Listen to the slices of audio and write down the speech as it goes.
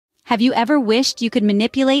Have you ever wished you could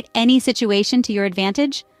manipulate any situation to your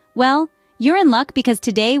advantage? Well, you're in luck because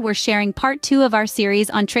today we're sharing part 2 of our series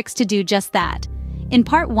on tricks to do just that. In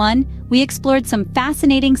part 1, we explored some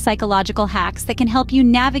fascinating psychological hacks that can help you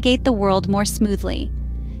navigate the world more smoothly.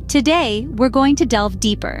 Today, we're going to delve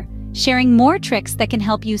deeper, sharing more tricks that can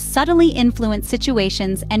help you subtly influence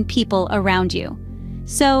situations and people around you.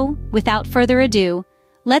 So, without further ado,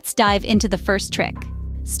 let's dive into the first trick.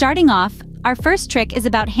 Starting off, our first trick is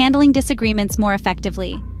about handling disagreements more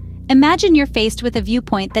effectively. Imagine you're faced with a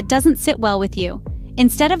viewpoint that doesn't sit well with you.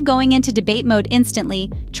 Instead of going into debate mode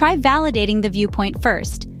instantly, try validating the viewpoint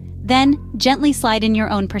first. Then, gently slide in your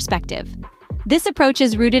own perspective. This approach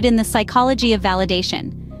is rooted in the psychology of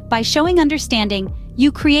validation. By showing understanding,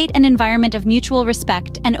 you create an environment of mutual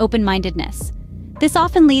respect and open-mindedness. This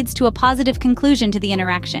often leads to a positive conclusion to the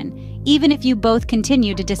interaction, even if you both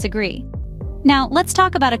continue to disagree. Now, let's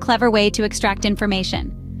talk about a clever way to extract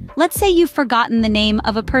information. Let's say you've forgotten the name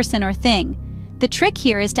of a person or thing. The trick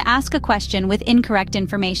here is to ask a question with incorrect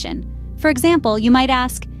information. For example, you might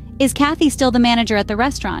ask, "Is Kathy still the manager at the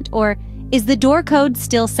restaurant?" Or, "Is the door code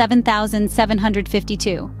still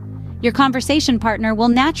 7752? Your conversation partner will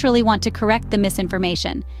naturally want to correct the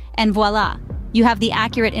misinformation. And voila, you have the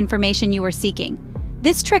accurate information you were seeking.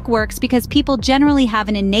 This trick works because people generally have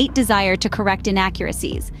an innate desire to correct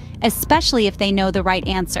inaccuracies, especially if they know the right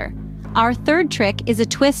answer. Our third trick is a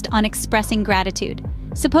twist on expressing gratitude.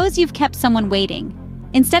 Suppose you've kept someone waiting.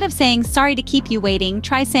 Instead of saying, "Sorry to keep you waiting,"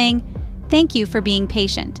 try saying, "Thank you for being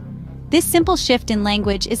patient." This simple shift in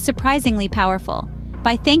language is surprisingly powerful.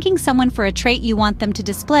 By thanking someone for a trait you want them to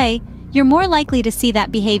display, you're more likely to see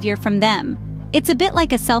that behavior from them. It's a bit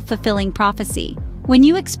like a self-fulfilling prophecy. When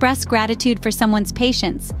you express gratitude for someone's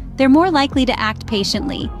patience, they're more likely to act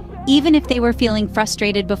patiently, even if they were feeling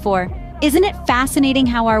frustrated before. Isn't it fascinating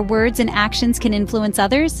how our words and actions can influence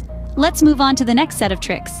others? Let's move on to the next set of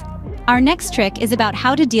tricks. Our next trick is about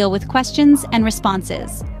how to deal with questions and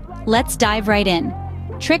responses. Let's dive right in.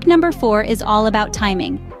 Trick number 4 is all about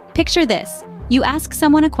timing. Picture this. You ask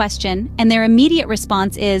someone a question, and their immediate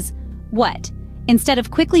response is, "What?" Instead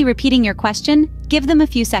of quickly repeating your question, give them a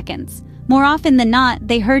few seconds. More often than not,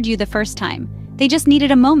 they heard you the first time. They just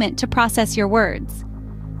needed a moment to process your words.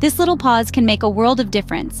 This little pause can make a world of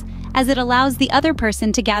difference, as it allows the other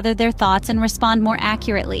person to gather their thoughts and respond more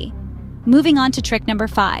accurately. Moving on to trick number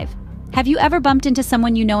 5. Have you ever bumped into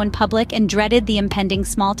someone you know in public and dreaded the impending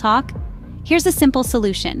small talk? Here's a simple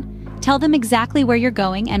solution. Tell them exactly where you're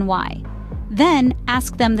going and why. Then,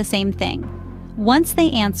 ask them the same thing. Once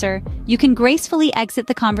they answer, you can gracefully exit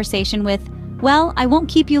the conversation with, "Well, I won't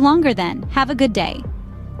keep you longer then. Have a good day."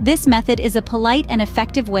 This method is a polite and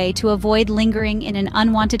effective way to avoid lingering in an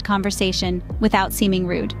unwanted conversation without seeming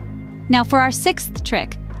rude. Now for our 6th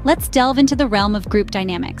trick, let's delve into the realm of group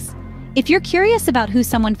dynamics. If you're curious about who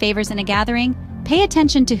someone favors in a gathering, pay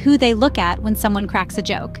attention to who they look at when someone cracks a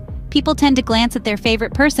joke. People tend to glance at their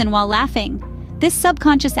favorite person while laughing. This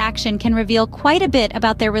subconscious action can reveal quite a bit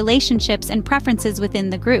about their relationships and preferences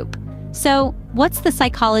within the group. So, what's the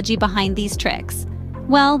psychology behind these tricks?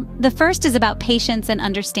 Well, the first is about patience and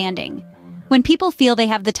understanding. When people feel they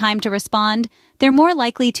have the time to respond, they're more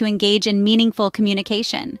likely to engage in meaningful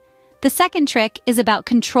communication. The second trick is about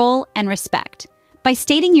control and respect. By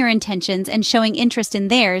stating your intentions and showing interest in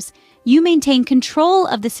theirs, you maintain control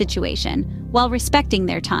of the situation while respecting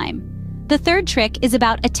their time. The third trick is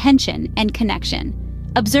about attention and connection.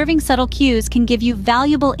 Observing subtle cues can give you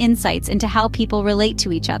valuable insights into how people relate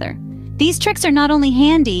to each other. These tricks are not only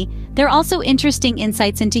handy, they're also interesting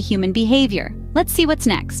insights into human behavior. Let's see what's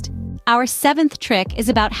next. Our 7th trick is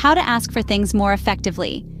about how to ask for things more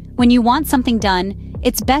effectively. When you want something done,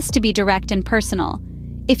 it's best to be direct and personal.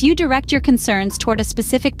 If you direct your concerns toward a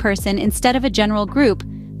specific person instead of a general group,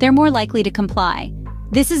 they're more likely to comply.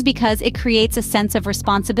 This is because it creates a sense of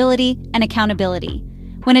responsibility and accountability.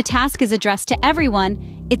 When a task is addressed to everyone,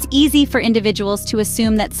 it's easy for individuals to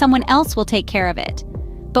assume that someone else will take care of it.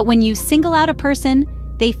 But when you single out a person,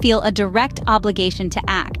 they feel a direct obligation to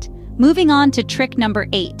act. Moving on to trick number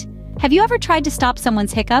 8. Have you ever tried to stop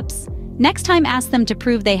someone's hiccups? Next time, ask them to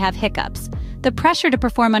prove they have hiccups. The pressure to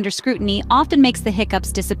perform under scrutiny often makes the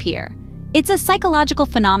hiccups disappear. It's a psychological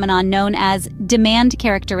phenomenon known as demand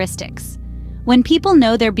characteristics. When people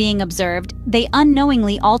know they're being observed, they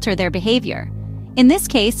unknowingly alter their behavior. In this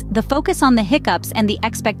case, the focus on the hiccups and the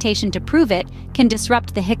expectation to prove it can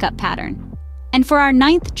disrupt the hiccup pattern. And for our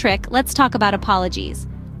 9th trick, let's talk about apologies.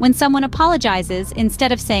 When someone apologizes,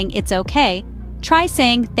 instead of saying "it's okay," try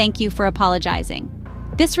saying "thank you for apologizing."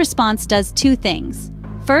 This response does 2 things.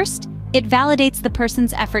 First, it validates the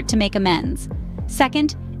person's effort to make amends.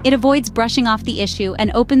 Second, It avoids brushing off the issue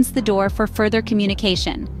and opens the door for further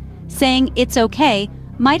communication. Saying "it's okay"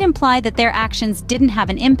 might imply that their actions didn't have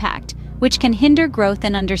an impact, which can hinder growth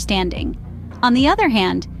and understanding. On the other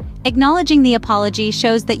hand, acknowledging the apology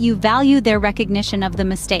shows that you value their recognition of the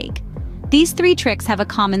mistake. These three tricks have a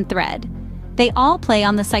common thread. They all play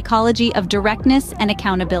on the psychology of directness and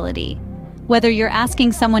accountability. Whether you're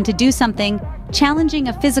asking someone to do something, challenging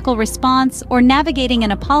a physical response, or navigating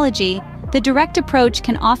an apology, the direct approach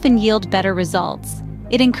can often yield better results.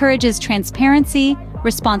 It encourages transparency,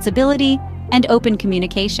 responsibility, and open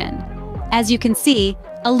communication. As you can see,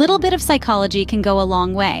 a little bit of psychology can go a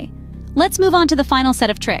long way. Let's move on to the final set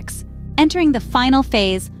of tricks. Entering the final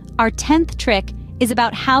phase, our 10th trick is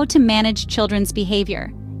about how to manage children's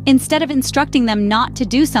behavior. Instead of instructing them not to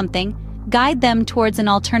do something, guide them towards an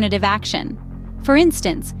alternative action. For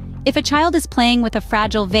instance, if a child is playing with a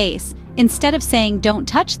fragile vase, instead of saying "don't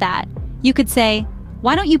touch that," you could say,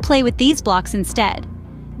 "why don't you play with these blocks instead?"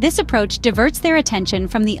 This approach diverts their attention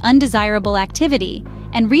from the undesirable activity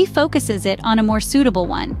and refocuses it on a more suitable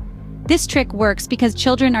one. This trick works because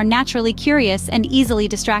children are naturally curious and easily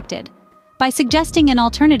distracted. By suggesting an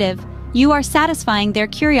alternative, you are satisfying their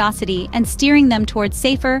curiosity and steering them towards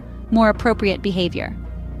safer, more appropriate behavior.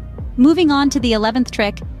 Moving on to the 11th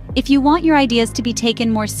trick, if you want your ideas to be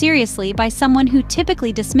taken more seriously by someone who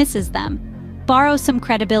typically dismisses them, borrow some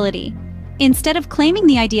credibility. Instead of claiming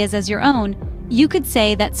the ideas as your own, you could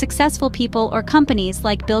say that successful people or companies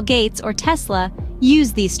like Bill Gates or Tesla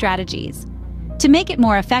use these strategies. To make it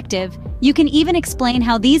more effective, you can even explain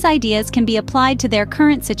how these ideas can be applied to their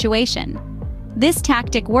current situation. This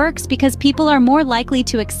tactic works because people are more likely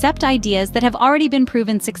to accept ideas that have already been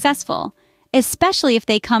proven successful, especially if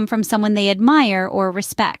they come from someone they admire or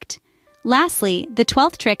respect. Lastly, the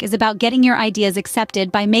 12th trick is about getting your ideas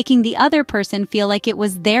accepted by making the other person feel like it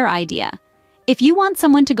was their idea. If you want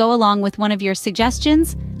someone to go along with one of your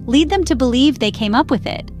suggestions, lead them to believe they came up with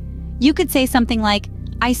it. You could say something like,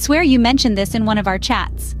 "I swear you mentioned this in one of our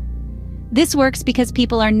chats." This works because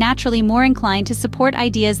people are naturally more inclined to support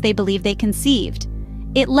ideas they believe they conceived.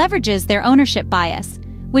 It leverages their ownership bias,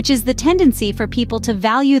 which is the tendency for people to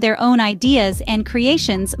value their own ideas and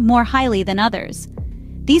creations more highly than others.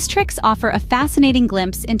 These tricks offer a fascinating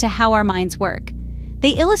glimpse into how our minds work.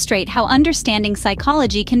 They illustrate how understanding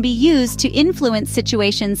psychology can be used to influence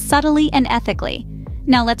situations subtly and ethically.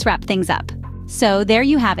 Now let's wrap things up. So there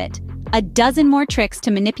you have it, a dozen more tricks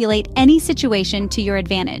to manipulate any situation to your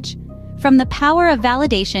advantage. From the power of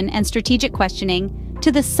validation and strategic questioning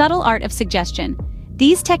to the subtle art of suggestion,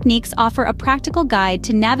 these techniques offer a practical guide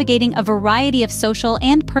to navigating a variety of social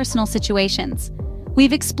and personal situations.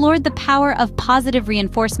 We've explored the power of positive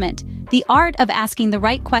reinforcement, the art of asking the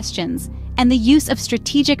right questions, and the use of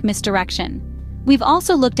strategic misdirection. We've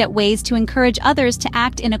also looked at ways to encourage others to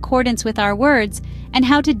act in accordance with our words and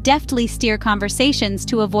how to deftly steer conversations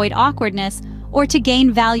to avoid awkwardness or to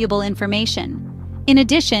gain valuable information. In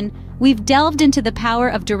addition, we've delved into the power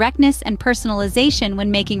of directness and personalization when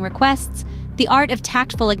making requests, the art of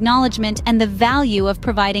tactful acknowledgement, and the value of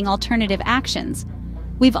providing alternative actions.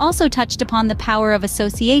 We've also touched upon the power of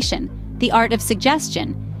association, the art of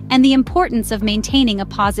suggestion, and the importance of maintaining a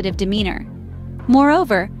positive demeanor.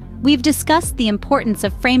 Moreover, we've discussed the importance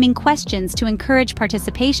of framing questions to encourage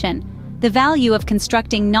participation, the value of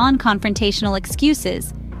constructing non-confrontational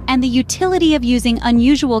excuses, and the utility of using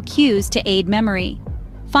unusual cues to aid memory.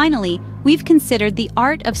 Finally, we've considered the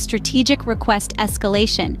art of strategic request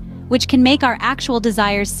escalation, which can make our actual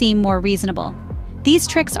desires seem more reasonable. These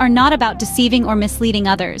tricks are not about deceiving or misleading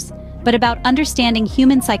others, but about understanding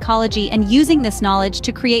human psychology and using this knowledge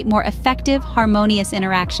to create more effective, harmonious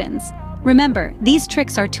interactions. Remember, these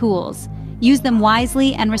tricks are tools. Use them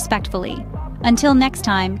wisely and respectfully. Until next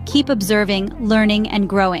time, keep observing, learning, and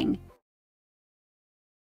growing.